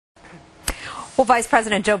Well, Vice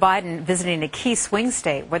President Joe Biden visiting a key swing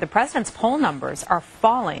state where the president's poll numbers are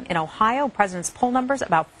falling. In Ohio, president's poll numbers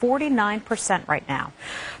about 49% right now.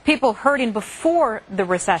 People hurting before the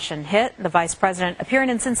recession hit. The vice president appearing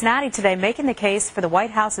in Cincinnati today making the case for the White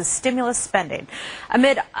House's stimulus spending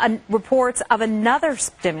amid reports of another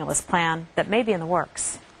stimulus plan that may be in the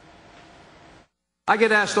works. I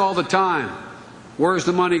get asked all the time, where's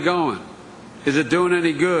the money going? Is it doing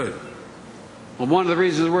any good? Well, one of the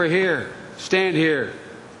reasons we're here, stand here,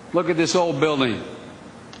 look at this old building,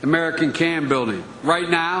 American Can building. Right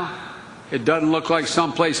now, it doesn't look like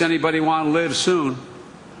someplace anybody want to live soon,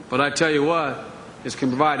 but I tell you what, it's going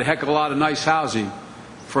to provide a heck of a lot of nice housing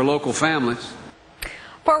for local families.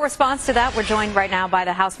 For a response to that, we're joined right now by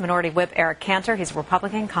the House Minority Whip Eric Cantor. He's a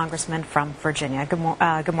Republican congressman from Virginia.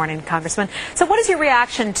 Good morning, Congressman. So what is your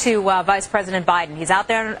reaction to Vice President Biden? He's out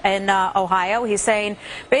there in Ohio. He's saying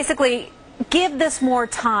basically give this more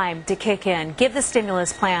time to kick in. Give the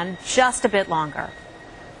stimulus plan just a bit longer.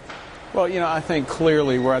 Well, you know, I think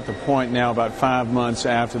clearly we're at the point now, about 5 months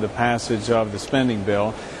after the passage of the spending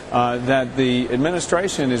bill, that the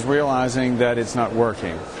administration is realizing that it's not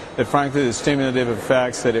working. That frankly the stimulative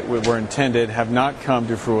effects that were intended have not come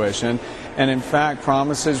to fruition. And in fact,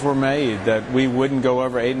 promises were made that we wouldn't go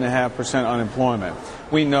over 8.5% unemployment.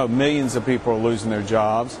 We know millions of people are losing their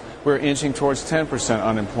jobs. We're inching towards 10%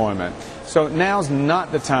 unemployment. So now's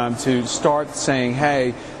not the time to start saying,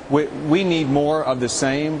 hey, we need more of the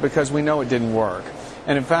same, because we know it didn't work.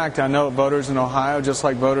 And in fact, I know voters in Ohio, just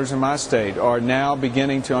like voters in my state, are now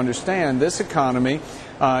beginning to understand this economy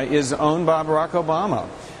is owned by Barack Obama.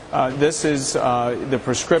 This is the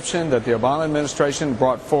prescription that the Obama administration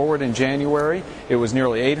brought forward in January. It was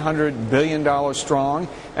nearly $800 billion strong,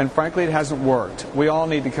 and frankly, it hasn't worked. We all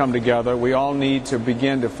need to come together. We all need to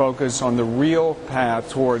begin to focus on the real path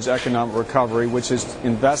towards economic recovery, which is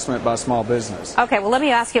investment by small business. Okay, well, let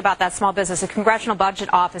me ask you about that small business. The Congressional Budget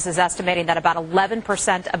Office is estimating that about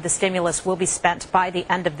 11% of the stimulus will be spent by the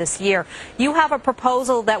end of this year. You have a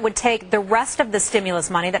proposal that would take the rest of the stimulus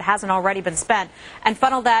money that hasn't already been spent and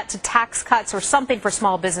funnel that to tax cuts or something for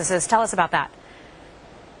small businesses. Tell us about that.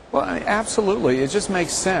 Well, absolutely. It just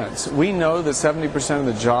makes sense. We know that 70% of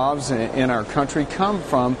the jobs in our country come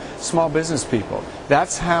from small business people.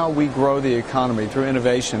 That's how we grow the economy, through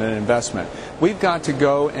innovation and investment. We've got to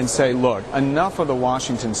go and say, look, enough of the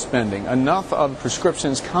Washington spending, enough of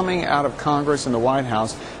prescriptions coming out of Congress and the White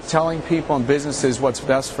House telling people and businesses what's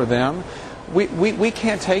best for them. We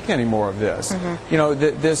can't take any more of this. You know,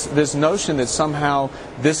 this notion that somehow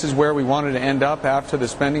this is where we wanted to end up after the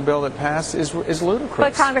spending bill that passed is ludicrous.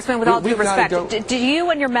 But Congressman, with all due respect, do you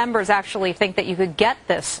and your members actually think that you could get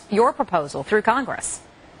your proposal through Congress?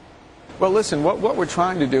 Well, listen, what we're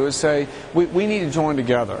trying to do is say we need to join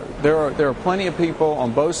together. There are plenty of people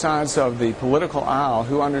on both sides of the political aisle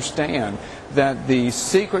who understand that the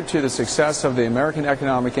secret to the success of the American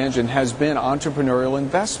economic engine has been entrepreneurial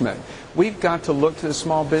investment. We've got to look to the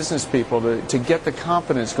small business people to get the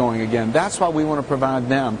confidence going again. That's why we want to provide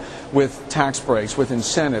them with tax breaks, with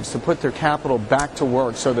incentives, to put their capital back to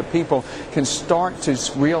work so that people can start to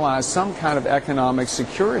realize some kind of economic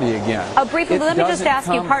security again. Briefly, let me just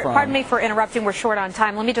ask you, pardon me for interrupting, we're short on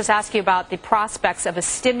time. Let me just ask you about the prospects of a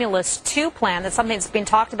Stimulus 2 plan. That's something that's been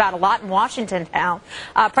talked about a lot in Washington now.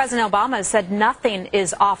 President Obama has said nothing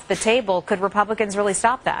is off the table. Could Republicans really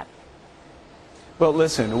stop that? Well,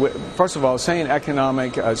 listen, first of all, saying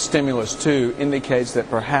economic stimulus 2 indicates that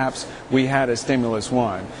perhaps we had a stimulus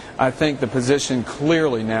 1. I think the position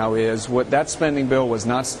clearly now is that spending bill was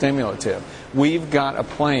not stimulative. We've got a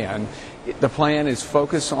plan. The plan is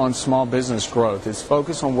focused on small business growth. It's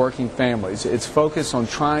focused on working families. It's focused on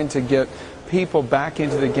trying to get people back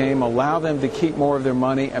into the game, allow them to keep more of their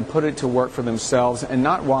money and put it to work for themselves, and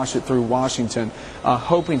not wash it through Washington,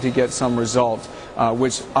 hoping to get some result,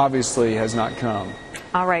 which obviously has not come.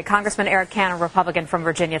 All right, Congressman Eric Cantor, Republican from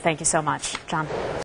Virginia, thank you so much. John.